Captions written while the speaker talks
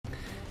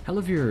Hello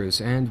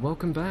viewers, and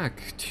welcome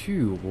back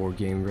to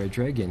Wargame Red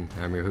Dragon.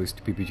 I'm your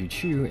host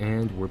PPG2,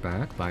 and we're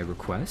back by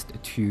request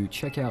to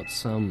check out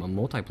some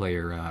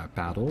multiplayer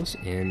battles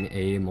in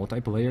a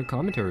multiplayer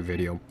commentary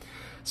video.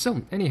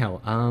 So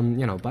anyhow,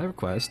 by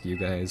request, you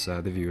guys,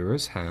 the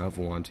viewers, have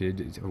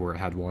wanted or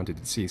had wanted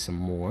to see some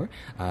more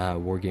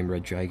Wargame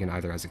Red Dragon,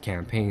 either as a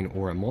campaign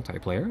or a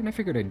multiplayer, and I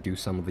figured I'd do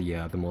some of the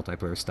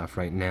multiplayer stuff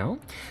right now.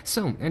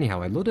 So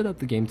anyhow, I loaded up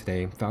the game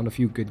today, found a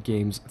few good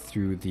games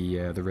through the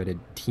Reddit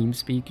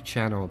TeamSpeak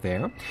channel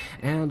there,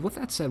 and with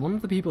that said, one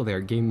of the people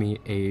there gave me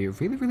a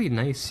really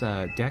nice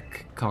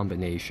deck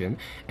combination,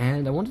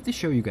 and I wanted to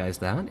show you guys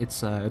that.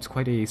 It's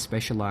quite a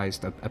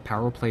specialized, a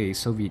power play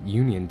Soviet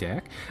Union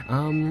deck.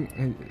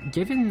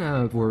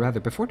 Or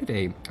rather, before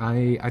today,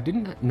 I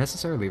didn't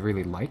necessarily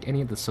really like any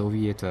of the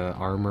Soviet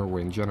armor, or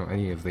in general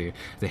any of the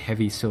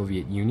heavy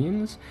Soviet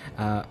Union's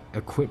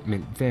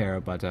equipment there,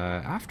 but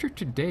after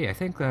today, I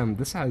think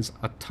this has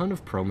a ton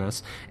of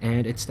promise,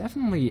 and it's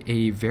definitely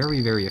a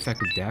very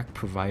effective deck,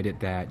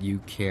 provided that you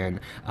can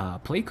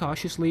play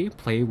cautiously,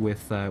 play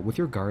with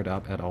your guard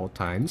up at all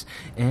times,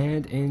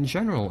 and in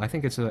general, I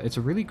think it's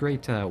a really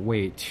great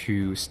way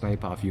to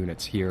snipe off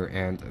units here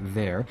and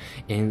there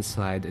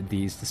inside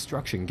these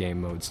destruction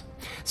game modes.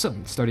 So,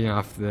 starting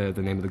off, the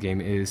name of the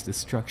game is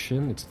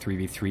Destruction. It's a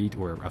 3v3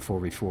 or a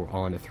 4v4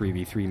 on a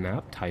 3v3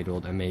 map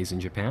titled A Maze in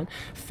Japan,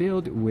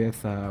 filled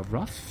with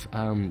rough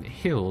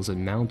hills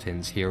and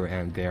mountains here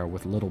and there,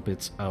 with little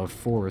bits of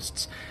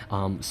forests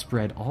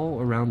spread all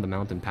around the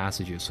mountain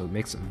passages, so it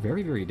makes a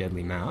very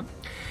deadly map.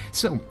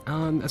 So,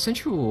 a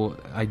central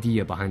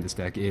idea behind this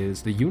deck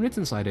is the units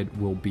inside it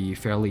will be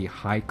fairly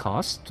high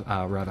cost,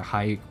 rather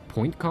high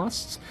point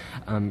costs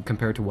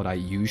compared to what I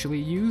usually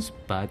use,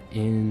 but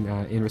in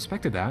respect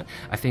to that,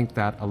 I think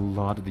that a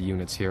lot of the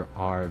units here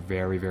are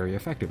very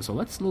effective. So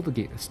let's slow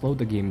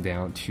the game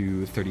down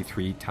to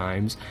 33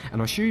 times,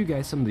 and I'll show you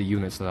guys some of the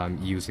units that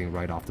I'm using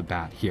right off the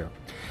bat here.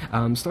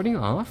 Starting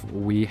off,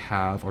 we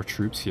have our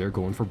troops here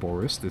going for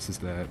Boris. This is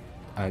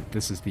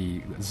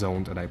the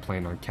zone that I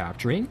plan on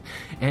capturing.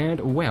 And,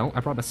 well,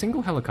 I brought a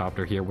single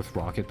helicopter here with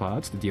rocket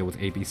pods to deal with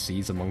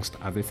APCs, amongst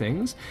other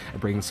things. I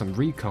bring some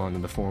recon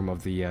in the form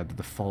of the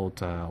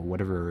default,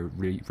 whatever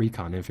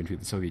recon infantry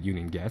the Soviet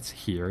Union gets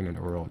here in an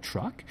Ural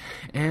truck.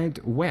 And,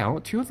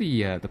 well, two of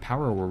the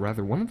power, or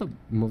rather one of the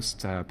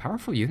most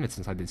powerful units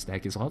inside this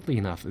deck is, oddly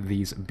enough,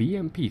 these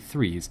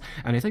BMP-3s.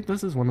 And I think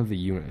this is one of the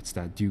units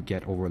that do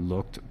get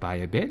overlooked by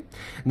a bit.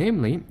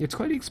 Namely, it's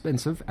quite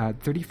expensive at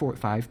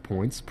 34.5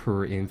 points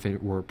per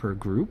infant or per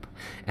group,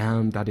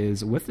 and that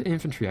is, with the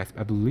infantry,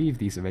 I believe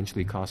these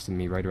eventually costed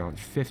me right around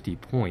 50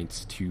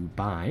 points to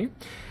buy.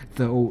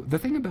 Though the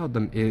thing about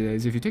them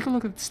is, if you take a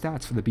look at the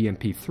stats for the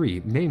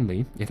BMP-3,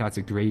 namely, it has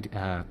a great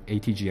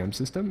ATGM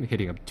system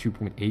hitting up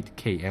 2.8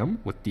 km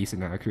with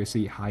decent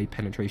accuracy, high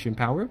penetration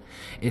power.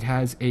 It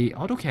has a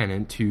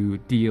autocannon to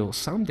deal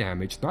some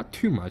damage, not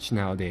too much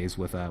nowadays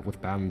with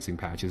balancing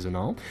patches and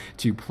all,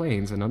 to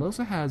planes, and it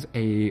also has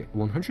a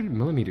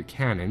 100mm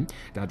cannon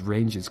that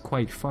ranges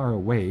quite far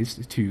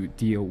ways to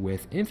deal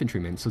with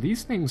infantrymen. So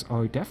these things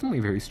are definitely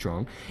very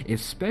strong,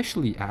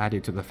 especially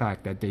added to the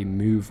fact that they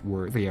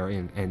are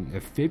in an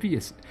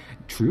amphibious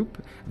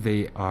troop.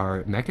 They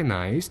are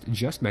mechanized,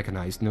 just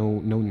mechanized, no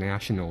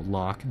national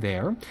lock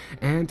there,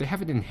 and they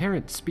have an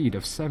inherent speed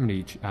of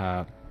 70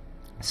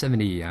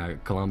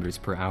 kilometers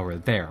per hour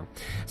there.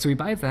 So we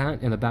buy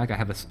that. In the back, I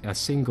have a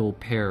single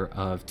pair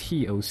of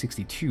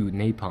TO-62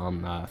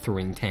 napalm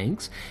throwing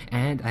tanks,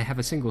 and I have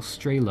a single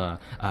Strela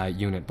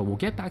unit, but we'll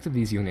get back to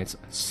these units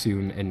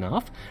soon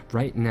enough.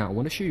 Right now, I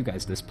want to show you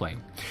guys this play.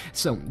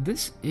 So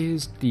this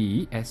is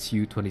the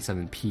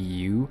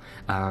Su-27PU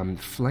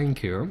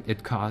flanker.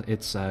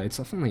 It's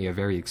definitely a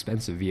very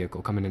expensive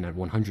vehicle, coming in at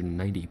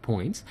 190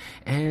 points,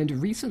 and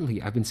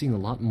recently I've been seeing a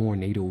lot more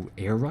NATO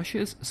air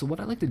rushes. So what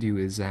I like to do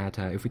is that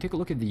if we take a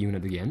look at the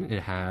unit again,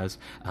 it has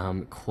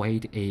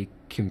quite a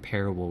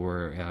comparable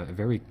or a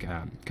very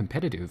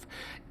competitive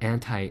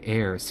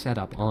anti-air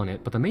setup on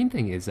it, but the main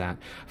thing is that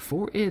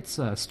for its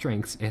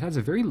strengths, it has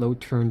a very low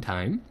turn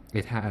time,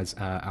 it has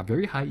a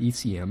very high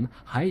ECM,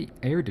 high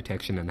air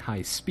detection, and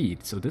high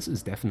speed. So this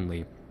is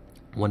definitely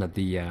one of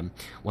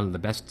the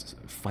best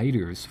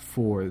fighters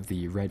for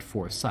the Red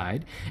Force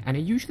side, and I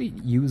usually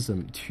use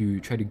them to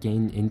try to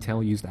gain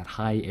intel, use that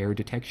high air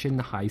detection,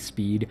 high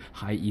speed,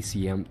 high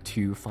ECM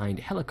to find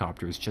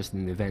helicopters, just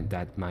in the event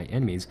that my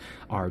enemies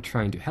are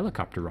trying to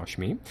helicopter rush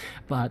me.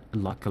 But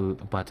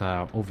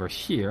over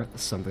here,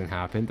 something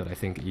happened that I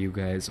think you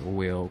guys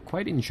will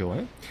quite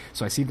enjoy.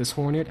 So I see this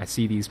Hornet, I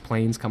see these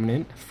planes coming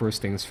in.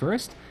 First things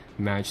first,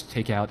 managed to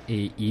take out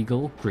a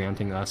Eagle,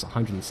 granting us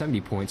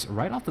 170 points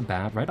right off the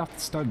bat, right off the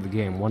start of the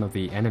game. One of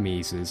the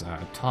enemy's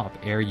top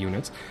air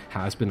units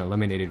has been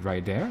eliminated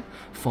right there.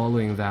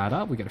 Following that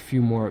up, we got a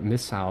few more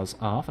missiles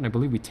off, and I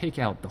believe we take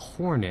out the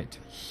Hornet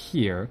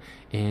here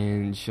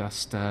in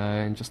just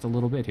a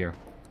little bit here.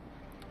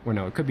 Or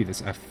no, it could be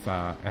this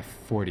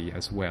F40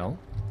 as well.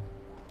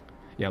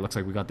 Yeah, it looks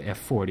like we got the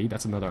F40.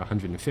 That's another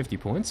 150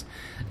 points.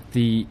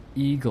 The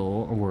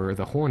Eagle, or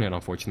the Hornet,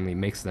 unfortunately,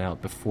 makes it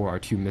out before our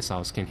 2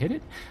 missiles can hit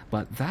it.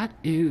 But that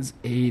is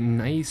a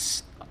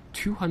nice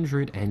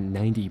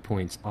 290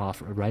 points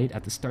off right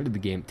at the start of the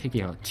game,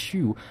 taking out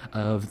 2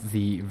 of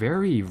the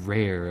very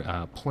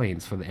rare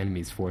planes for the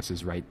enemy's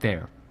forces right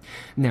there.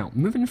 Now,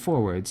 moving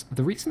forwards,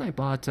 the reason I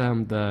bought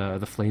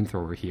the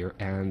flamethrower here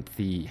and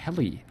the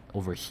heli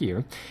over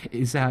here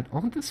is that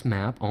on this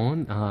map,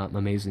 on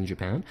Amazing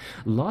Japan,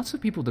 lots of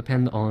people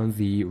depend on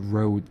the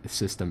road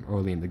system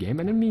early in the game,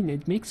 and I mean,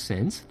 it makes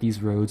sense.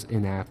 These roads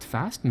enact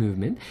fast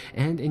movement,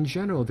 and in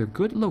general, they're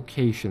good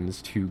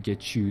locations to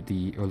get you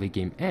the early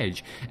game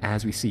edge,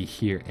 as we see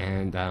here,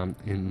 and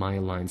in my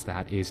lines,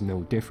 that is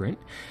no different.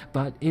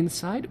 But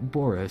inside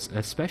Boris,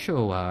 or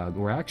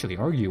actually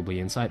arguably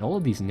inside all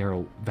of these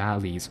narrow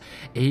valleys,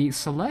 a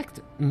select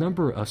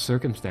number of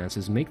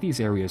circumstances make these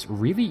areas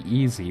really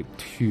easy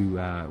to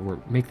or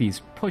make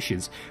these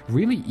pushes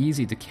really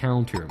easy to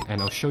counter,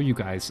 and I'll show you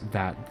guys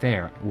that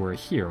we're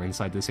here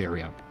inside this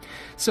area.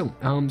 So,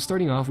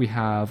 starting off, we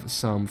have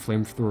some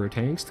flamethrower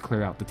tanks to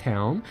clear out the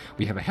town.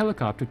 We have a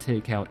helicopter to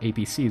take out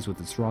APCs with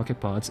its rocket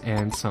pods,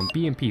 and some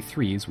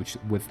BMP-3s, which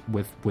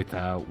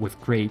with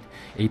great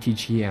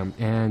ATGM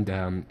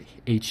and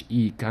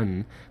HE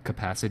gun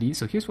capacity.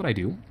 So here's what I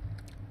do.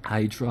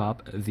 I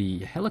drop the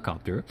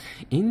helicopter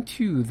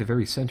into the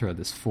very center of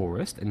this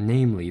forest,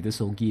 namely, this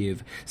will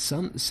give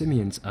some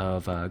semblance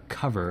of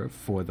cover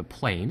for the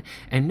plane,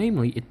 and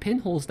namely, it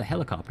pinholes the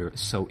helicopter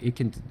so it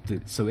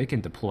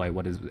can deploy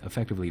what is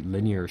effectively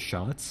linear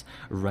shots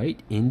right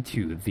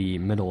into the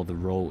middle of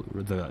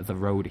the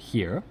road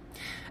here.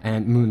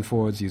 And moving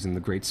forwards using the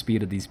great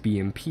speed of these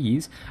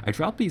BMPs, I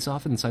drop these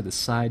off inside the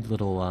side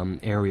little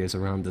areas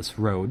around this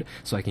road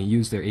so I can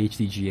use their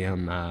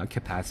HDGM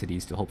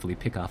capacities to hopefully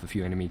pick off a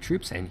few enemy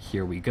troops, and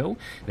here we go.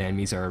 The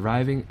enemies are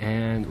arriving,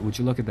 and would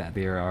you look at that,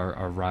 they are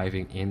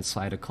arriving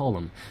inside a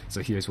column.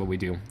 So here's what we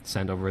do.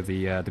 Send over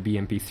the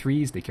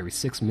BMP-3s, they carry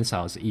 6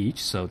 missiles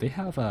each, so they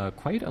have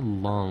quite a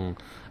long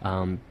what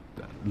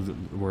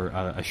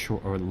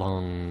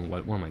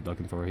am I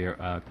looking for here?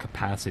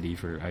 Capacity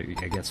for, I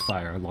guess,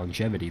 fire,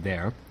 longevity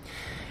there.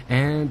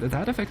 And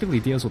that effectively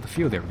deals with a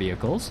few of their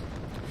vehicles.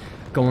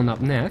 Going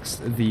up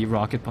next, the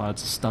rocket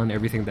pods stun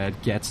everything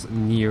that gets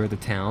near the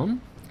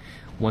town.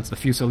 Once the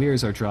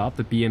Fusiliers are dropped,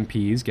 the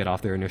BMPs get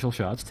off their initial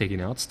shots, taking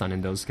out,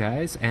 stunning those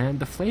guys, and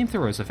the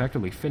flamethrowers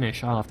effectively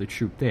finish off the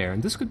troop there.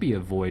 And this could be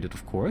avoided,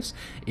 of course,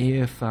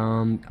 if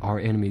our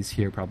enemies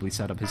here probably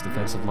set up his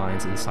defensive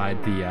lines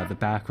inside the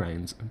back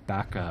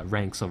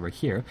ranks over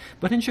here.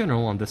 But in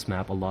general, on this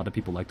map, a lot of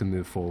people like to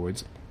move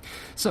forwards.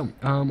 So,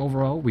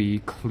 overall, we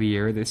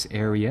clear this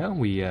area,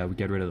 we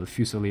get rid of the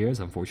Fusiliers.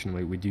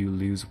 Unfortunately, we do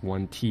lose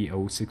 1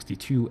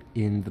 TO-62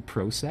 in the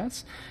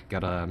process.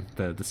 Got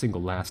the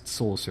single last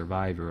sole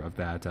survivor of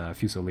that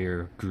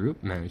Fusilier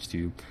group managed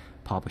to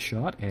pop a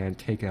shot and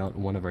take out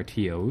one of our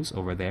TOs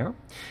over there.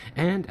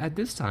 And at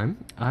this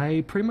time,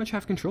 I pretty much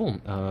have control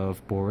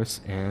of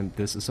Boris and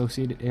this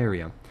associated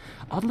area.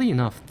 Oddly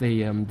enough,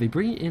 they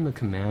bring in a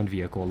command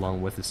vehicle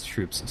along with his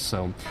troops,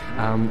 so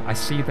I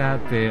see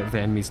that the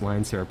enemy's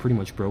lines here are pretty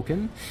much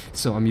broken,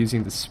 so I'm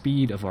using the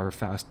speed of our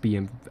fast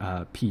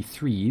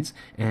BMP-3s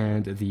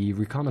and the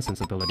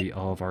reconnaissance ability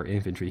of our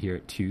infantry here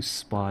to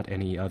spot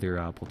any other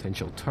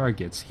potential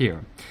targets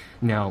here.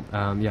 Now,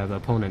 yeah, the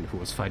opponent who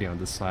was fighting on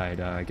this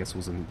side, I guess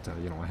wasn't,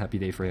 a happy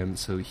day for him,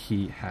 so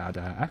he had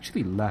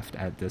actually left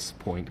at this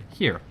point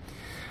here.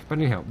 But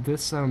anyhow,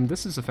 this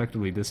is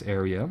effectively this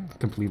area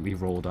completely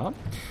rolled up.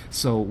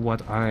 So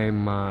what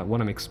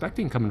I'm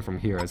expecting coming from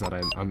here is that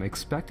I'm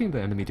expecting the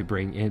enemy to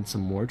bring in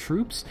some more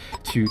troops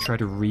to try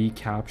to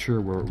recapture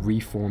or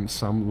reform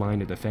some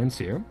line of defense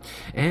here.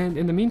 And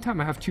in the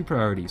meantime, I have 2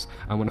 priorities.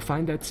 I want to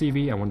find that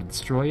CV, I want to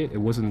destroy it. It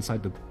wasn't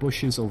inside the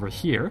bushes over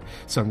here,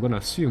 so I'm going to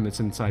assume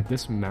it's inside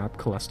this map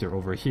cluster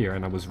over here,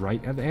 and I was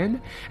right at the end.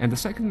 And the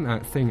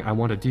second thing I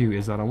want to do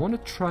is that I want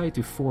to try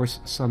to force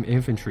some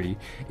infantry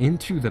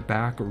into the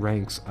back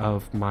ranks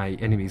of my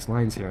enemy's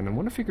lines here, and I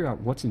want to figure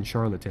out what's in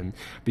Charlatan,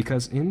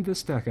 because in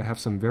this deck I have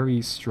some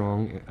very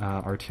strong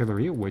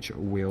artillery, which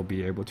will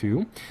be able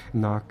to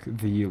knock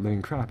the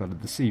living crap out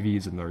of the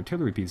CVs and the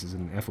artillery pieces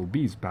and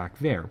FOBs back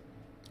there.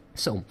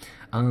 So,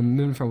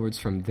 moving forwards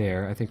from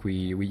there, I think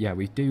we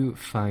do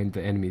find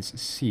the enemy's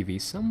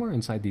CV somewhere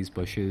inside these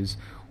bushes,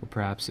 or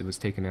perhaps it was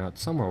taken out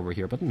somewhere over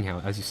here. But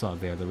anyhow, as you saw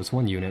there was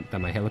one unit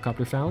that my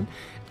helicopter found,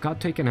 got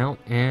taken out,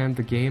 and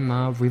the game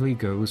really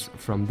goes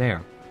from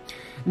there.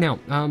 Now,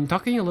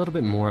 talking a little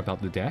bit more about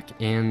the deck,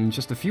 in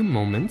just a few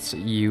moments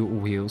you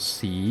will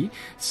see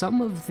some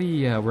of the,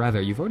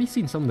 you've already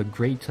seen some of the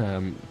great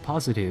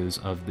positives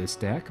of this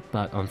deck,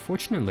 but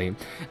unfortunately,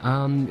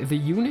 the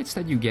units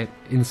that you get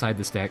inside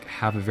this deck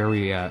have a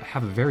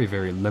very,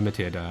 very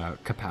limited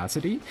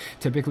capacity.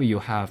 Typically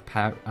you'll have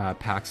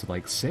packs of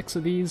like 6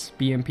 of these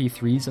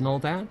BMP-3s and all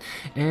that,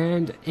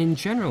 and in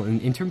general,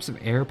 in terms of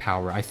air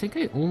power, I think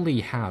I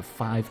only have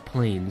 5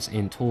 planes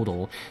in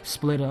total,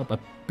 split up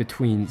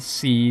between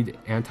speed,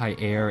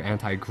 anti-air,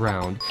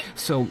 anti-ground.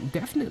 So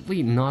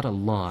definitely not a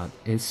lot,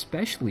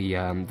 especially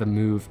the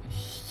move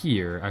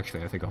here.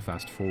 Actually, I think I'll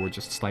fast forward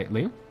just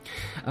slightly.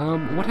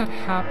 What had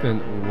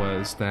happened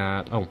was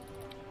that... Oh,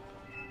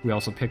 we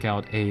also pick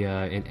out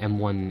an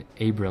M1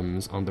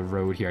 Abrams on the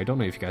road here. I don't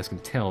know if you guys can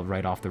tell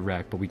right off the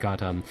wreck, but we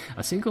got a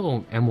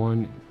single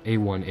M1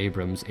 A1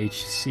 Abrams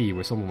HC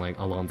or something like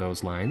along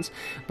those lines.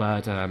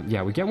 But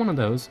yeah, we get one of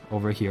those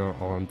over here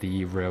on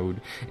the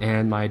road.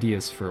 And my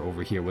ideas for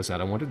over here was that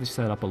I wanted to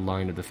set up a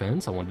line of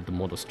defense. I wanted the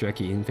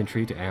Motostrecki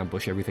infantry to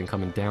ambush everything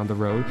coming down the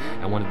road.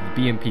 I wanted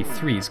the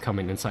BMP-3s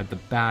coming inside the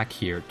back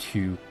here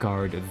to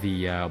guard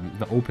the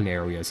open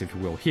areas, if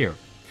you will, here.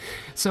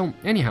 So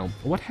anyhow,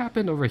 what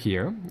happened over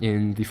here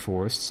in the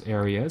forests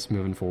areas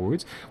moving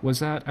forwards was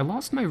that I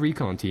lost my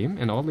recon team,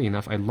 and oddly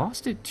enough I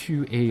lost it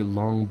to a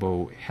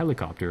longbow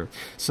helicopter.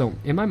 So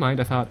in my mind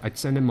I thought I'd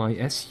send in my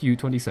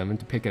Su-27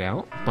 to pick it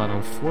out, but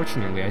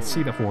unfortunately I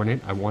see the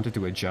Hornet, I wanted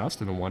to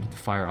adjust and I wanted to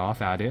fire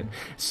off at it.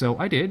 So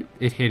I did,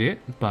 it hit it,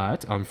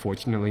 but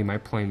unfortunately my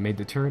plane made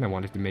the turn. I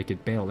wanted to make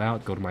it bail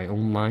out, go to my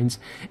own lines,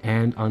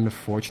 and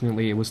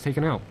unfortunately it was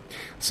taken out.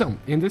 So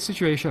in this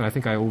situation I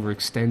think I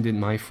overextended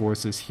my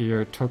forces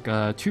here, took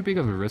too big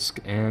of a risk,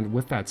 and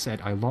with that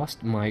said, I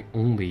lost my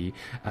only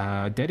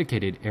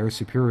dedicated air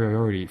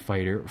superiority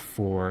fighter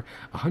for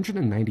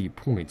 190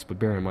 points, but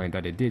bear in mind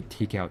that it did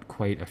take out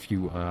quite a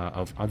few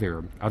of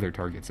other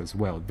targets as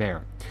well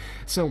there.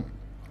 So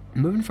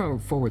moving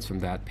forwards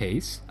from that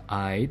pace,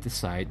 I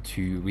decide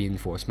to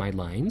reinforce my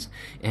lines,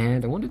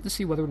 and I wanted to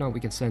see whether or not we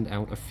can send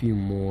out a few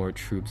more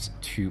troops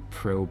to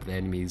probe the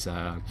enemy's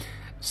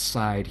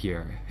side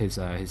here,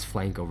 his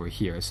flank over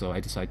here. So I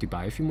decide to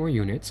buy a few more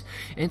units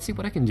and see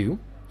what I can do.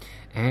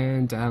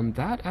 And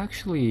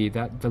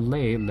that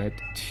delay led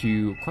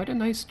to quite a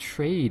nice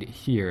trade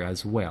here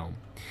as well.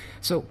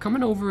 So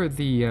coming over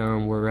the,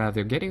 we're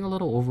rather getting a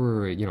little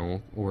over,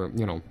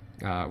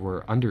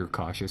 we're under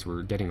cautious,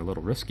 we're getting a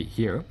little risky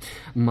here.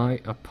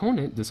 My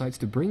opponent decides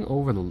to bring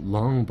over the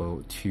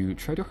longbow to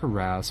try to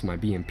harass my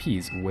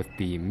BMPs with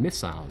the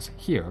missiles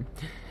here.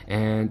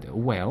 And,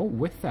 well,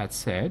 with that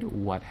said,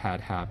 what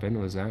had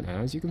happened was that,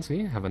 as you can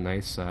see, I have a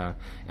nice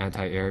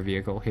anti-air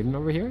vehicle hidden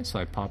over here, so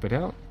I pop it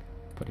out,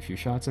 put a few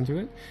shots into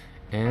it,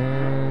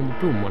 and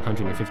boom,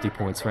 150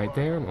 points right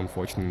there.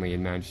 Unfortunately,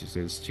 it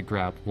manages to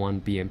grab one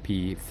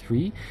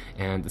BMP-3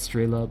 and the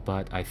Strela,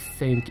 but I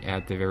think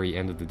at the very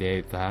end of the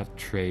day, that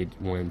trade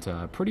went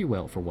pretty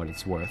well for what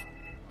it's worth.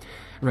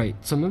 Right,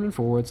 so moving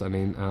forwards, I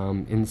mean,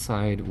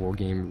 inside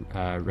Wargame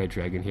Red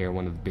Dragon here,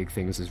 one of the big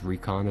things is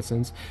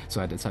reconnaissance,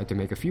 so I decided to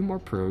make a few more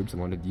probes. I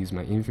wanted to use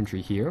my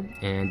infantry here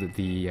and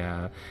the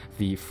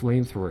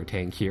flamethrower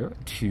tank here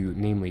to,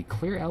 namely,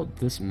 clear out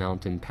this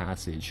mountain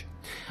passage.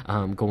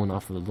 Going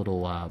off of the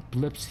little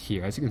blips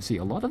here, as you can see,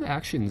 a lot of the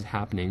action is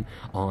happening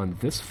on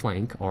this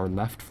flank, or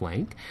left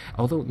flank,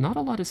 although not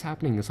a lot is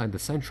happening inside the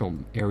central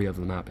area of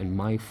the map in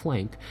my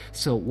flank.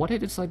 So what I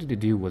decided to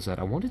do was that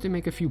I wanted to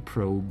make a few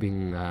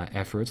probing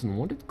efforts and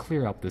wanted to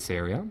clear up this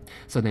area.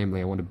 So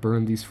namely, I want to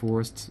burn these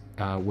forests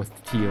with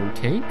the TO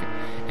tank,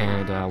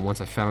 and once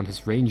I found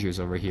his rangers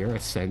over here, I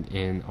sent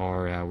in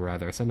our,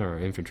 our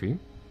infantry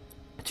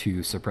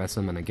to suppress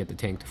them, and I get the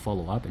tank to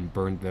follow up and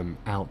burn them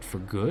out for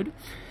good.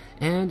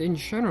 And in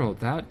general,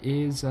 that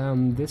is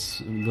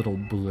this little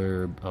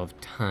blurb of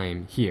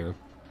time here.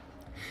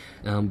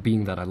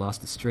 Being that I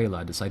lost the Strela,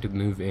 I decided to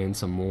move in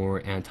some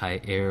more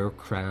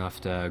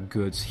anti-aircraft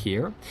goods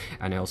here,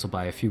 and I also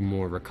buy a few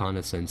more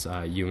reconnaissance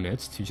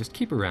units to just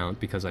keep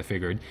around, because I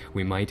figured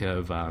we might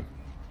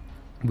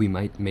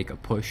make a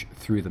push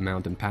through the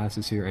mountain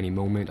passes here any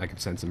moment. I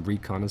could send some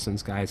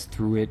reconnaissance guys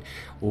through it,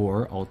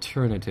 or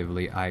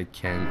alternatively I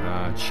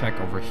can check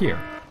over here.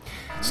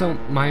 So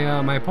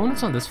my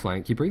opponent's on this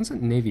flank. He brings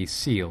in Navy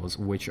SEALs,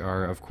 which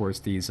are of course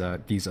these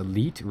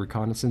elite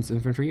reconnaissance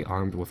infantry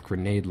armed with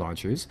grenade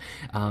launchers,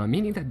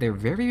 meaning that they're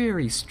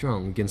very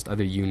strong against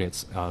other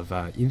units of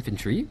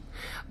infantry.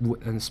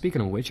 And speaking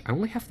of which, I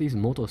only have these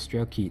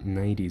Motostrecki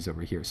 90s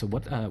over here. So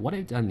what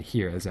I've done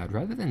here is that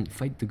rather than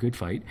fight the good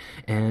fight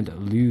and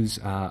lose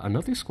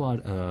another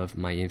squad of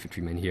my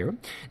infantrymen here,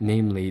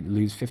 namely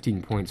lose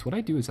 15 points, what I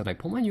do is that I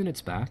pull my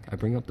units back, I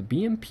bring up the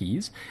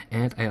BMPs,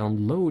 and I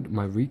unload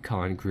my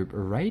recon group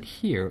right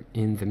here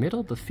in the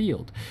middle of the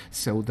field,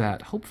 so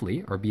that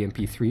hopefully our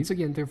BMP-3s,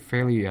 again, they're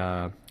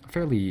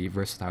fairly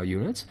versatile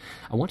units.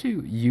 I want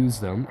to use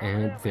them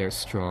and their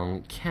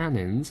strong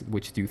cannons,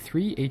 which do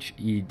 3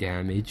 HE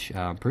damage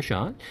per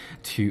shot,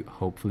 to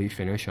hopefully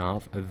finish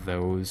off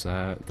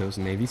those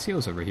Navy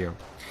SEALs over here.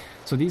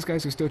 So these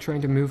guys are still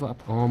trying to move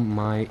up on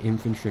my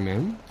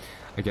infantrymen.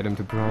 I get them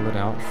to brawl it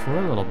out for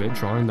a little bit,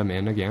 drawing them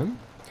in again.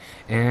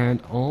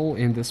 And all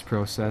in this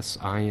process,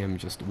 I am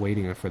just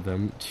waiting for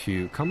them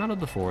to come out of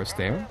the forest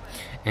there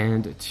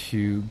and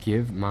to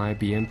give my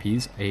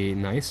BMPs a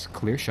nice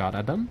clear shot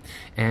at them,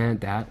 and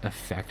that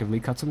effectively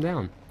cuts them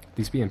down.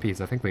 these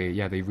BMPs, I think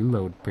they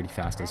reload pretty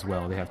fast as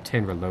well. They have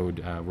 10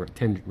 reload,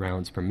 10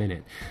 rounds per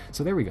minute.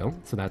 So there we go.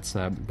 So that's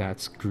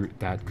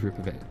that group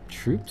of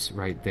troops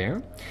right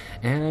there.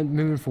 And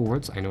moving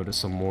forwards, I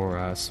noticed some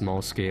more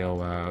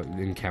small-scale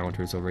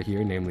encounters over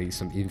here, namely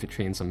some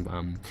infantry and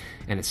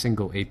and a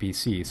single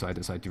APC. So I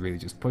decided to really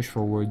just push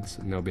forwards,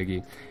 no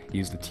biggie.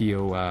 Use the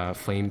TO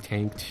flame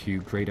tank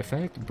to great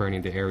effect,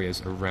 burning the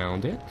areas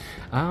around it.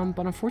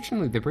 But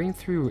unfortunately, they bring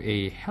through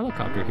a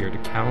helicopter here to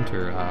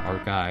counter our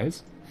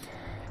guys.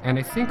 And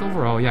I think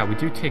overall, yeah, we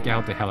do take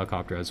out the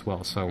helicopter as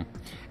well. So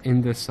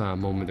in this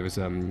moment, there was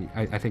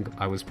I think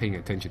I was paying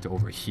attention to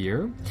over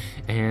here,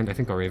 and I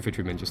think our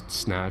infantrymen just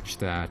snatched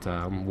that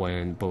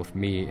when both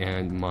me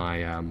and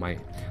my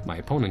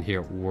opponent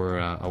here were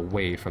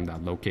away from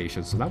that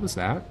location. So that was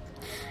that.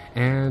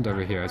 And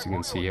over here, as you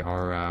can see,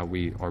 our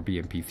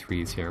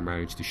BMP-3s here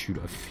managed to shoot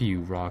a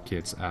few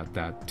rockets at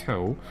that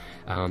toe,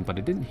 but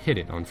it didn't hit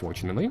it,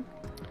 unfortunately.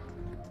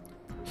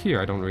 Here,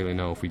 I don't really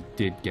know if we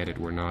did get it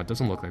or not. It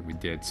doesn't look like we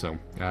did, so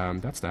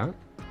that's that.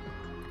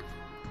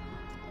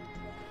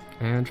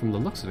 And from the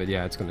looks of it,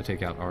 yeah, it's going to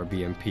take out our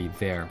BMP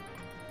there.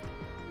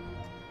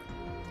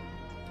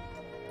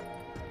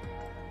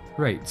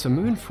 Right. So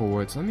moving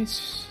forwards, let me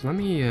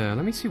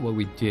see what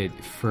we did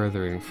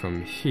furthering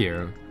from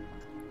here.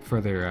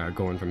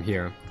 Going from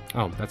here.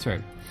 Oh, that's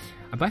right.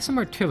 I buy some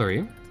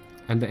artillery.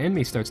 And the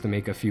enemy starts to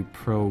make a few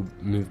probe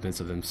movements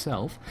of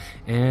himself,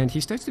 and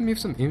he starts to move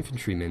some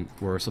infantrymen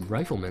or some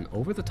riflemen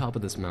over the top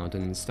of this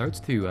mountain and starts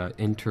to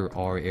enter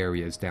our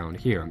areas down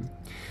here.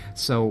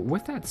 So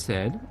with that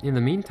said, in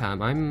the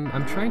meantime,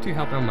 I'm trying to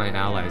help out my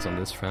allies on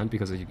this front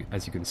because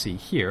as you can see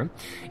here,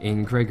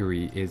 in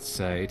Gregory, it's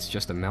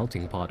just a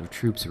melting pot of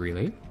troops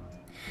really.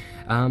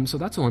 So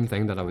that's one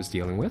thing that I was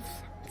dealing with.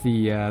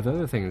 The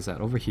other thing is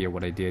that over here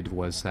what I did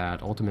was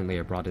that ultimately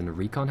I brought in a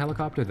recon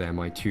helicopter, the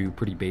Mi-2,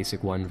 pretty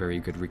basic one, very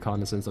good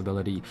reconnaissance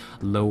ability,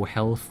 low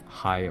health,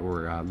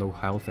 low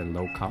health and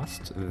low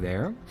cost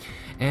there.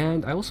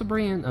 And I also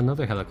bring in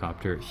another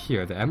helicopter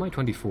here, the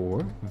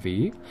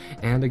Mi-24V,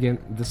 and again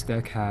this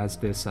deck has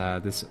this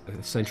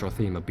central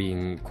theme of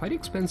being quite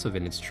expensive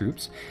in its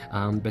troops,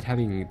 but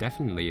having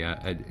definitely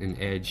an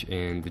edge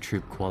in the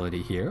troop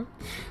quality here.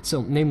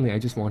 So namely I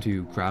just want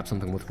to grab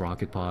something with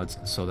rocket pods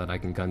so that I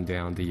can gun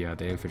down the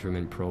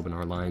infantryman probe in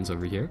our lines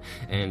over here,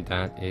 and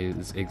that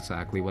is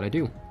exactly what I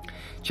do.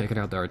 Checking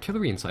out the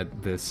artillery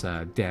inside this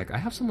deck, I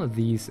have some of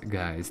these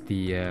guys,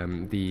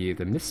 the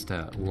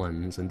Mista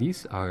ones, and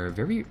these are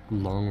very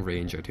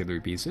long-range artillery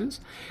pieces.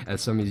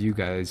 As some of you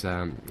guys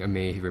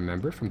may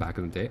remember from back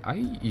in the day, I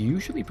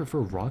usually prefer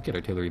rocket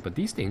artillery, but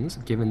these things,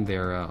 given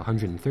their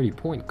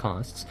 130-point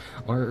costs,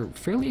 are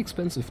fairly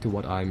expensive to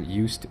what I'm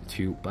used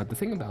to. But the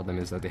thing about them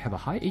is that they have a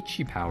high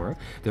HE power,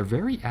 they're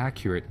very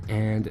accurate,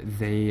 and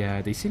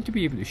they seem to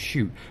be able to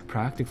shoot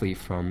practically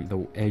from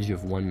the edge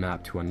of one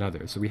map to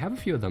another. So we have a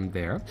few of them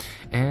there,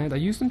 and I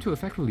use them to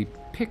effectively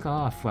pick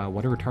off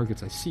whatever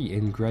targets I see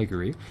in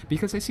Gregory,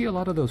 because I see a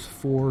lot of those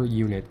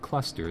 4-unit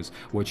clusters,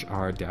 which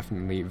are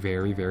definitely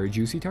very, very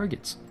juicy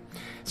targets.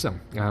 So,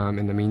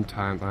 in the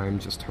meantime, I'm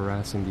just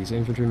harassing these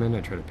infantrymen. I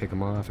try to pick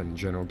them off and in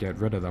general get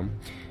rid of them.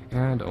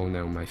 And oh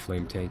no, my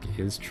flame tank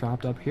is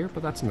trapped up here,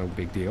 but that's no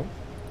big deal.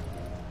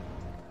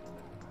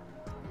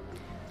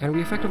 And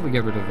we effectively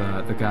get rid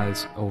of the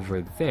guys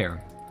over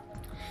there.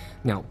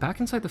 Now, back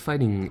inside the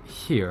fighting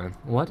here,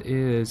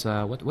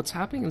 what's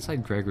happening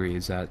inside Gregory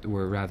is that,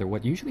 or rather,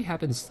 what usually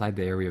happens inside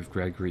the area of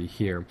Gregory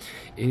here,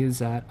 is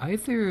that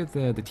either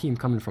the team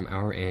coming from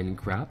our end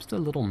grabs the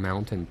little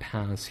mountain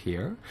pass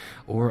here,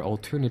 or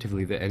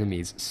alternatively the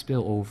enemies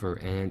spill over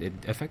and it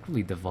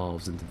effectively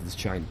devolves into this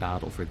giant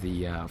battle for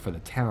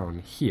the town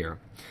here.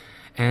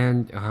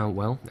 And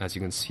well, as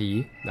you can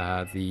see,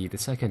 the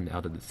second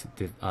out of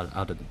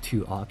the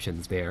two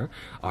options there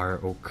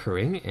are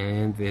occurring,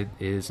 and it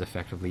is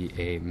effectively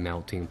a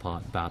melting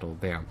pot battle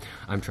there.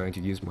 I'm trying to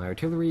use my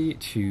artillery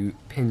to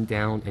pin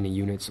down any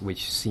units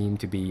which seem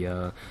to be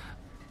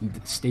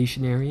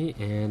stationary,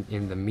 and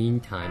in the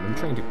meantime I'm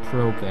trying to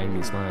probe the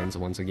enemy's lines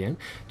once again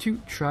to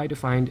try to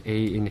find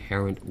a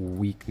inherent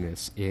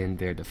weakness in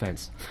their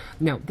defense.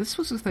 Now this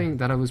was the thing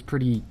that I was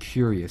pretty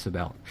curious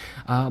about.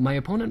 My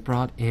opponent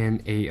brought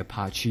in a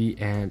Apache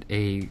and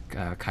a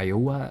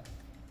Kiowa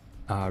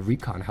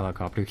recon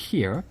helicopter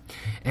here,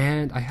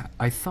 and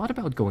I thought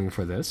about going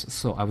for this,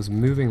 so I was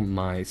moving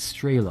my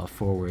Strela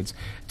forwards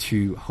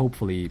to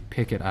hopefully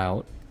pick it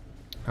out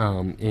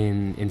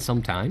in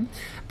some time,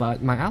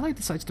 but my ally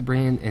decides to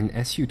bring in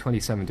an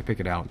Su-27 to pick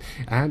it out,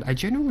 and I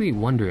genuinely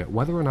wonder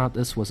whether or not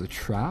this was a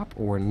trap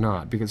or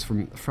not, because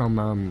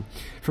from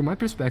my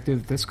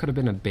perspective, this could have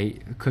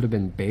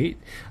been bait.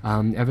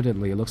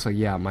 Evidently, it looks like,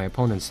 yeah, my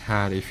opponents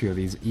had a few of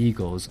these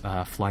eagles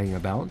flying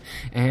about,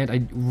 and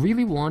I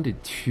really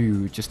wanted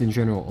to just in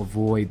general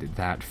avoid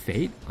that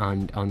fate,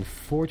 and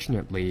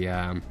unfortunately,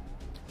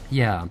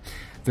 yeah,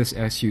 this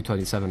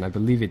Su-27, I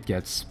believe it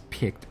gets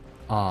picked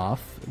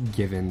off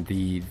given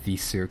the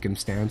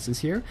circumstances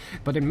here,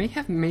 but it may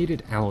have made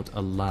it out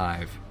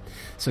alive.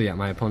 So yeah,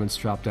 my opponents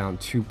dropped down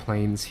 2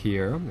 planes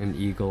here, an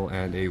eagle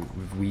and a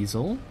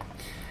weasel.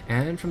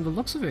 And from the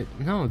looks of it,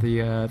 no, the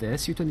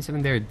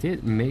Su-27 there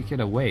did make it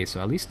away, so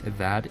at least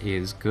that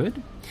is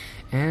good.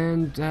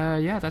 And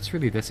yeah, that's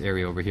really this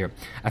area over here.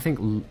 I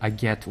think I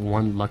get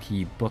one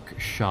lucky book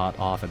shot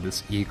off at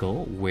this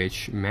eagle,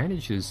 which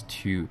manages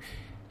to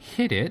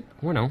hit it.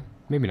 Or no,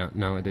 maybe not.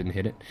 No, it didn't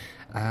hit it.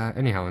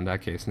 Anyhow, in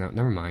that case, now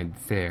never mind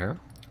there.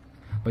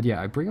 But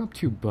yeah, I bring up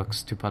 2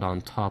 books to put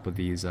on top of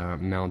these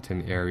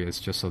mountain areas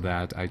just so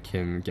that I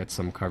can get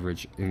some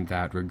coverage in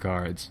that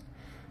regards.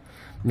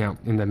 Now,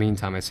 in the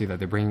meantime, I see that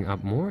they're bringing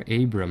up more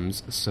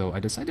Abrams, so I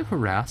decided to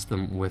harass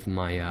them with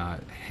my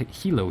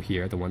Hilo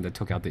here, the one that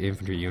took out the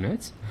infantry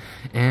units.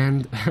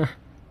 And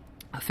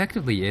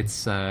effectively,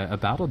 it's a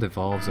battle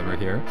devolves over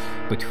here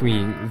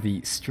between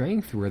the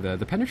strength, where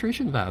the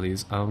penetration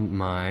values of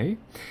my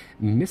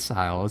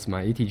missiles,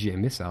 my ATGM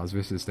missiles,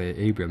 versus the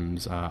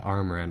Abrams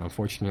armor. And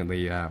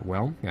unfortunately,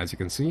 well, as you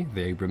can see,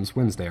 the Abrams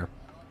wins there.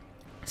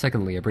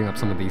 Secondly, I bring up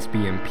some of these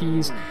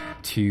BMPs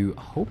to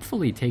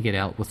hopefully take it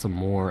out with some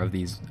more of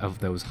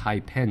those high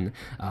pen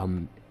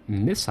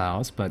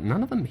missiles, but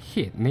none of them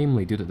hit,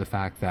 namely due to the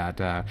fact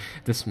that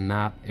this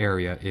map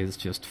area is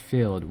just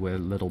filled with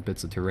little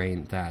bits of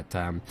terrain that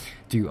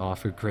do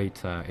offer great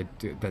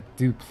that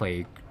do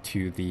play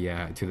to the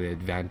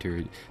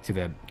advantage, to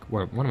the,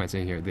 what am I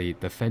saying here, the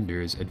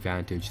defender's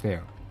advantage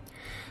there.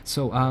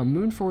 So,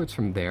 moving forwards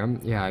from there,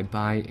 yeah, I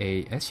buy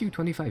a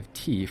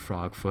Su-25T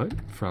Frogfoot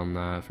from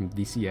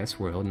DCS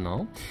World and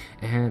all,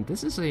 and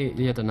this is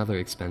yet another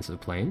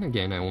expensive plane.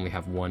 Again, I only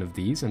have one of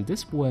these, and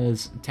this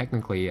was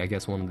technically, I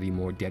guess, one of the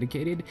more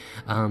dedicated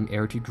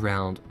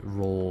air-to-ground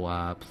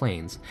roll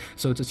planes.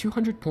 So it's a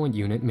 200-point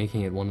unit,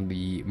 making it one of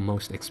the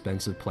most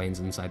expensive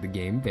planes inside the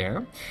game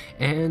there,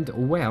 and,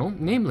 well,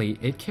 namely,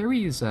 it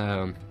carries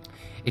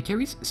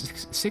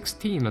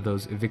 16 of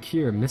those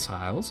Vikir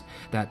missiles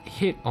that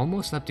hit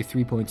almost up to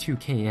 3.2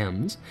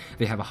 kms.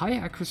 They have a high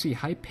accuracy,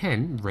 high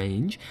pen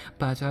range,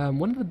 but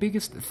one of the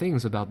biggest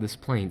things about this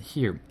plane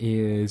here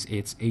is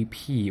its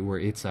AP, or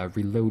its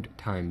reload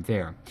time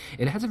there.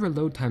 It has a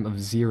reload time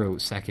of 0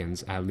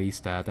 seconds, at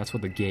least that's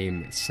what the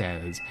game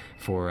says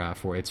for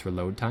its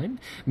reload time,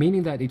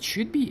 meaning that it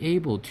should be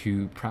able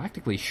to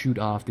practically shoot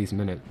off these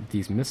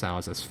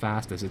missiles as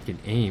fast as it can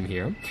aim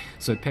here.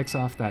 So it picks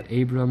off that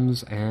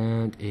Abrams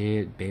and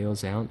it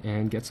bails out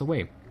and gets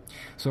away.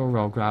 So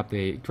overall, dropped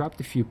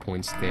a few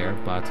points there,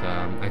 but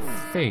I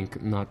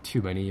think not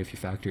too many if you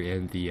factor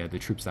in the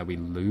troops that we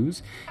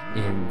lose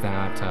in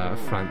that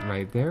front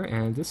right there.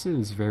 And this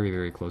is very,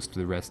 very close to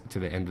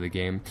the end of the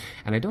game.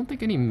 And I don't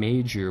think any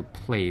major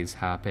plays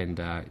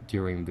happened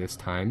during this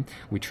time.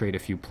 We trade a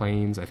few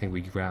planes. I think we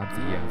grabbed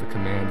the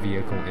command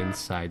vehicle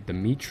inside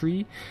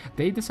Dimitri.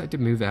 They decide to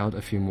move out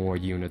a few more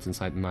units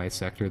inside my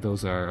sector.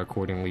 Those are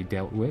accordingly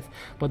dealt with.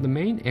 But the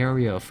main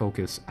area of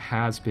focus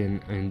has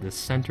been in the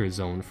center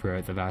zone for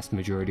the vast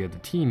majority of the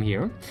team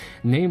here.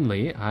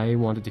 Namely, I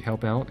wanted to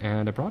help out,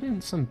 and I brought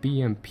in some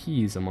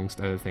BMPs amongst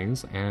other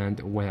things, and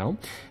well,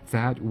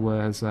 that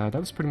was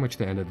pretty much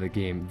the end of the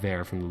game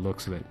there from the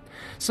looks of it.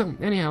 So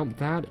anyhow,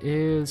 that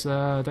is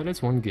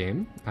one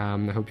game. I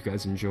hope you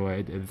guys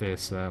enjoyed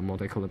this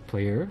multicolored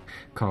player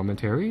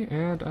commentary,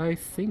 and I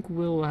think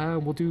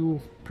we'll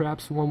do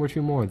perhaps 1 or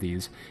 2 more of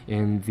these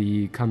in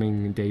the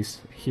coming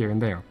days here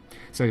and there.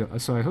 So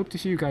I hope to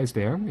see you guys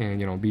there,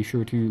 and be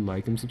sure to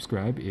like and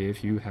subscribe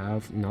if you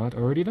have not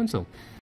already done so.